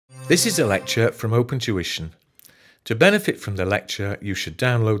This is a lecture from Open Tuition. To benefit from the lecture, you should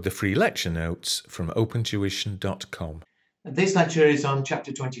download the free lecture notes from opentuition.com. This lecture is on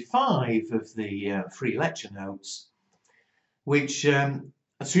chapter 25 of the free lecture notes, which,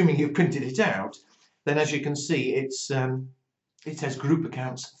 assuming you've printed it out, then as you can see, it says group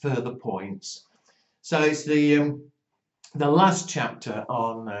accounts further points. So it's the last chapter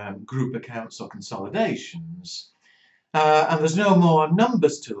on group accounts or consolidations. And there's no more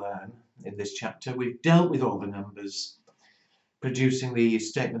numbers to learn in this chapter. We've dealt with all the numbers, producing the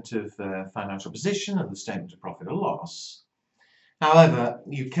statement of financial position and the statement of profit or loss. However,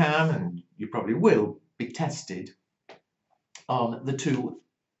 you can, and you probably will, be tested on the 2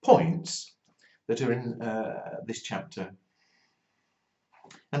 points that are in this chapter.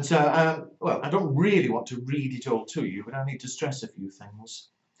 And so, well, I don't really want to read it all to you, but I need to stress a few things.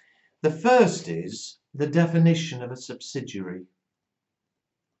 The first is the definition of a subsidiary.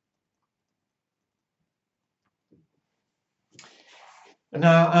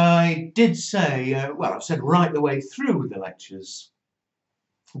 Now, I did say, well, I've said right the way through the lectures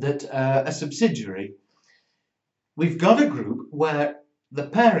that a subsidiary, we've got a group where the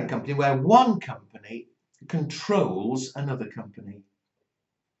parent company, where one company controls another company.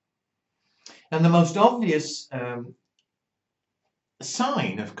 And the most obvious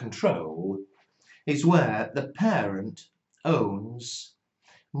sign of control is where the parent owns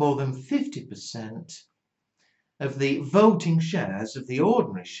more than 50% of the voting shares of the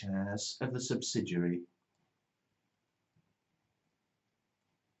ordinary shares of the subsidiary.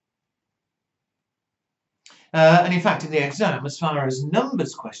 And in fact, in the exam, as far as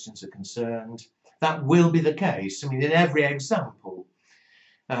numbers questions are concerned, that will be the case. I mean, in every example,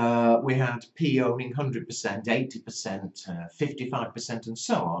 we had P owning 100%, 80%, 55%, and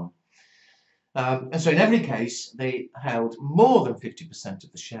so on. And so in every case, they held more than 50%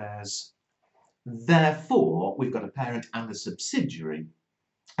 of the shares. Therefore, we've got a parent and a subsidiary,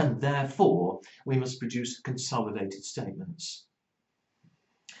 and therefore we must produce consolidated statements.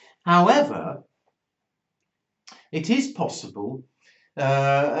 However, it is possible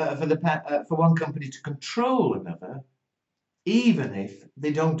for one company to control another, even if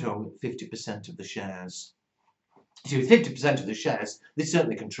they don't own 50% of the shares. So with 50% of the shares, they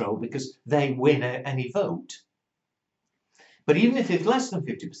certainly control because they win any vote. But even if it's less than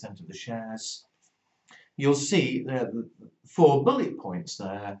 50% of the shares, you'll see the 4 bullet points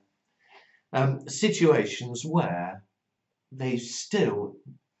there, situations where they still,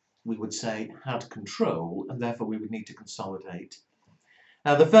 we would say, had control, and therefore we would need to consolidate.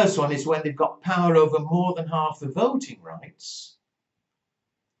 Now, the first one is when they've got power over more than half the voting rights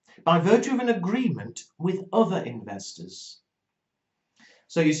by virtue of an agreement with other investors.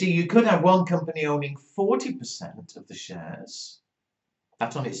 So you see, you could have one company owning 40% of the shares.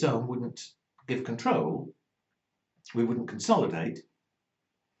 That on its own wouldn't give control. We wouldn't consolidate.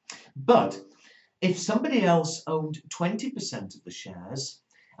 But if somebody else owned 20% of the shares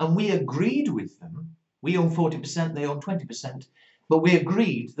and we agreed with them, we own 40%, they own 20%, but we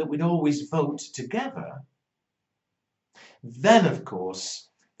agreed that we'd always vote together, then of course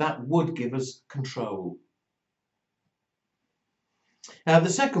that would give us control. The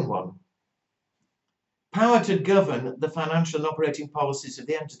second one, power to govern the financial and operating policies of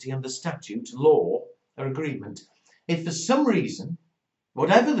the entity under statute, law, or agreement. If for some reason,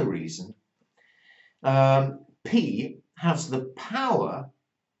 whatever the reason, P has the power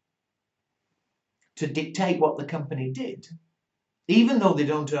to dictate what the company did, even though they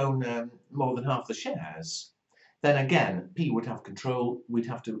don't own more than half the shares, then again, P would have control. We'd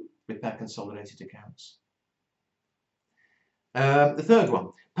have to prepare consolidated accounts. The third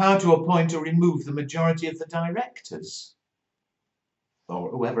one, power to appoint or remove the majority of the directors, or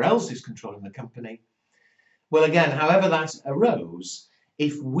whoever else is controlling the company. Well, again, however that arose,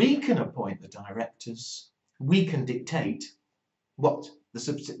 if we can appoint the directors, we can dictate what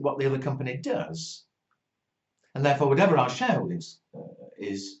the other company does. And therefore, whatever our shareholdings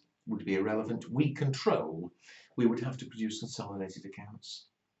would be irrelevant. We control. We would have to produce consolidated accounts.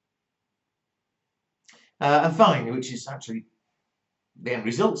 And finally, which is actually the end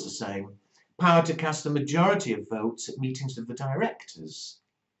result's the same, power to cast the majority of votes at meetings of the directors.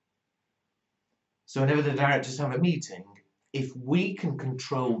 So whenever the directors have a meeting, if we can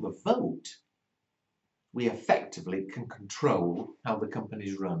control the vote, we effectively can control how the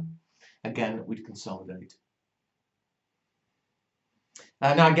company's run. Again, we'd consolidate.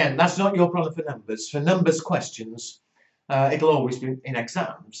 Now again, that's not your problem for numbers. For numbers questions, it'll always be, in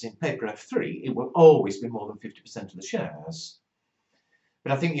exams, in paper F3, it will always be more than 50% of the shares.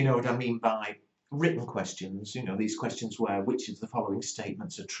 But I think you know what I mean by written questions, these questions where which of the following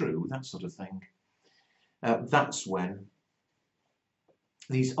statements are true, that sort of thing, that's when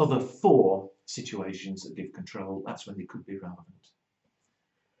these other 4 situations that give control, that's when they could be relevant.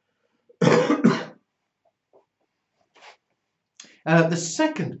 The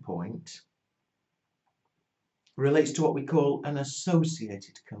second point relates to what we call an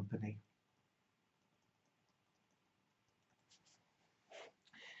associated company.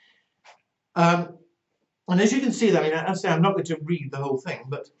 And as you can see, I say I'm not going to read the whole thing,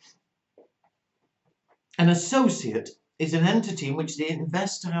 but an associate is an entity in which the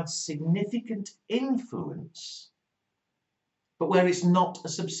investor has significant influence, but where it's not a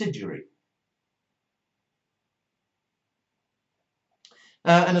subsidiary.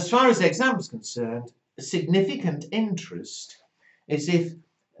 And as far as the exam is concerned, a significant interest is if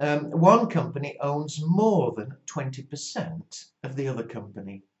one company owns more than 20% of the other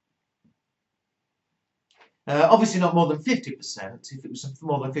company. Obviously not more than 50%. If it was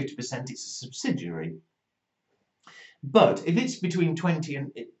more than 50%, it's a subsidiary. But if it's between 20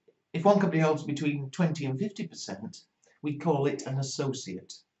 and if one company holds between 20 and 50%, we call it an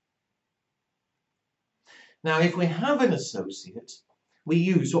associate. Now, if we have an associate, we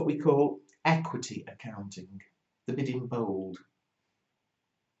use what we call equity accounting, the bit in bold.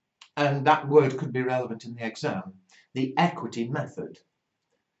 And that word could be relevant in the exam. The equity method,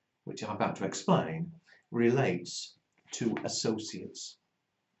 which I'm about to explain, relates to associates.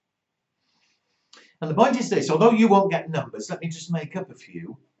 And the point is this, although you won't get numbers, let me just make up a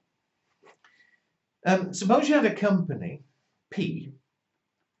few. Suppose you had a company, P,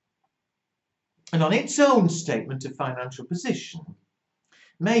 and on its own statement of financial position,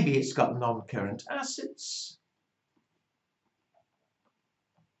 maybe it's got non-current assets.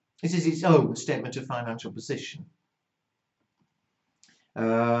 This is its own statement of financial position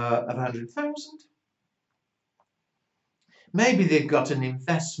of 100,000. Maybe they've got an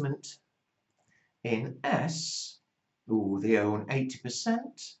investment in S. They own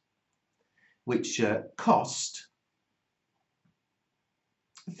 80%, which cost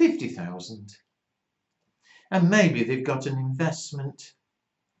 50,000. And maybe they've got an investment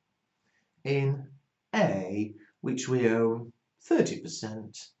in A, which we own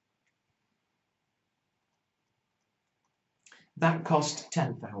 30%. That cost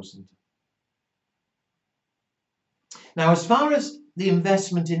 10,000. Now, as far as the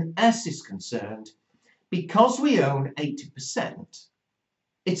investment in S is concerned, because we own 80%,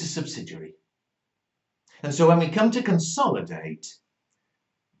 it's a subsidiary. And so when we come to consolidate,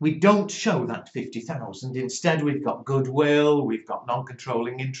 we don't show that 50,000. Instead, we've got goodwill, we've got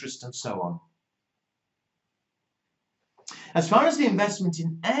non-controlling interest, and so on. As far as the investment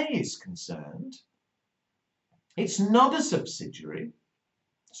in A is concerned, it's not a subsidiary,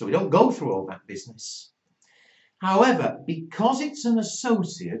 so we don't go through all that business. However, because it's an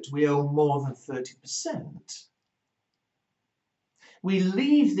associate, we own more than 30%. We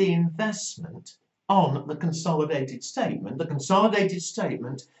leave the investment on the consolidated statement. The consolidated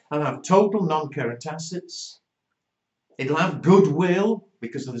statement will have total non-current assets. It'll have goodwill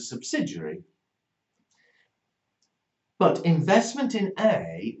because of the subsidiary. But investment in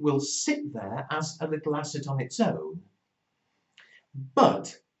A will sit there as a little asset on its own.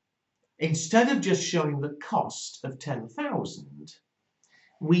 But instead of just showing the cost of 10,000,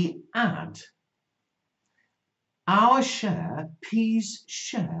 we add our share, P's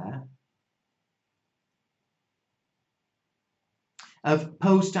share, of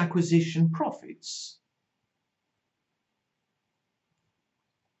post-acquisition profits.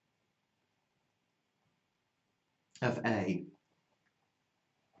 Of A.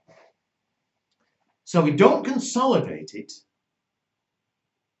 So we don't consolidate it,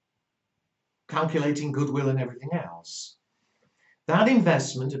 calculating goodwill and everything else. That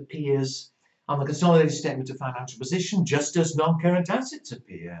investment appears on the consolidated statement of financial position just as non-current assets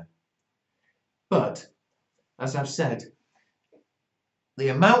appear. But, as I've said, the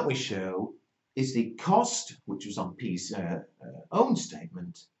amount we show is the cost, which was on P's own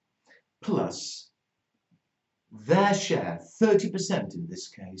statement, plus their share, 30% in this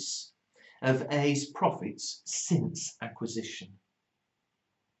case, of A's profits since acquisition.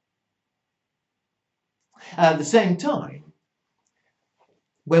 At the same time,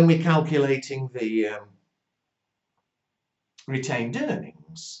 when we're calculating the retained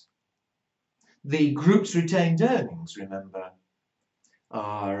earnings, the group's retained earnings, remember,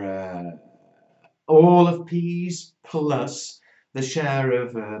 are all of P's plus the share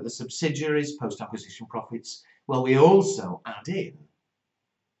of the subsidiaries post-acquisition profits. Well, we also add in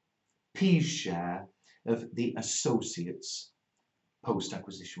P's share of the associates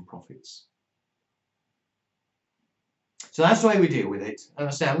post-acquisition profits. So that's the way we deal with it. And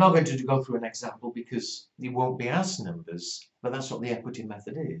I say I'm not going to go through an example because it won't be as numbers, but that's what the equity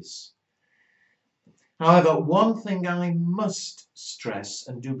method is. However, one thing I must stress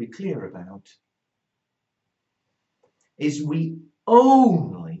and do be clear about is we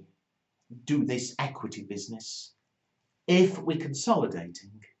only do this equity business if we're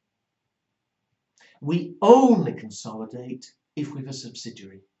consolidating. We only consolidate if we've a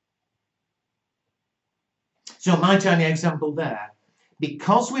subsidiary. So my tiny example there,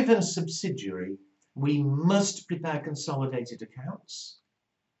 because we've a subsidiary, we must prepare consolidated accounts.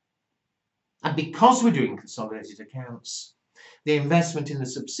 And because we're doing consolidated accounts, the investment in the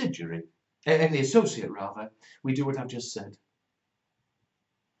subsidiary, in the associate rather, we do what I've just said.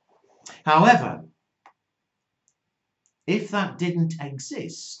 However, if that didn't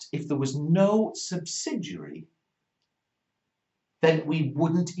exist, if there was no subsidiary, then we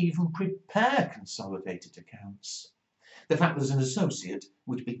wouldn't even prepare consolidated accounts. The fact there's an associate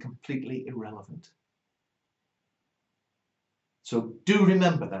would be completely irrelevant. So do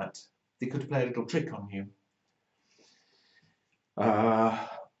remember that. They could play a little trick on you.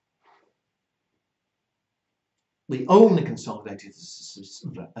 We only consolidated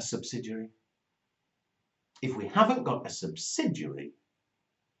a subsidiary. If we haven't got a subsidiary,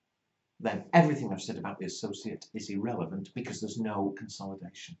 then everything I've said about the associate is irrelevant because there's no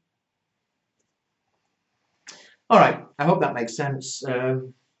consolidation. All right, I hope that makes sense.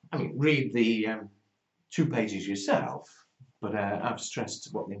 I mean, read the 2 pages yourself, but I've stressed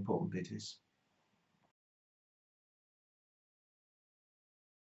what the important bit is.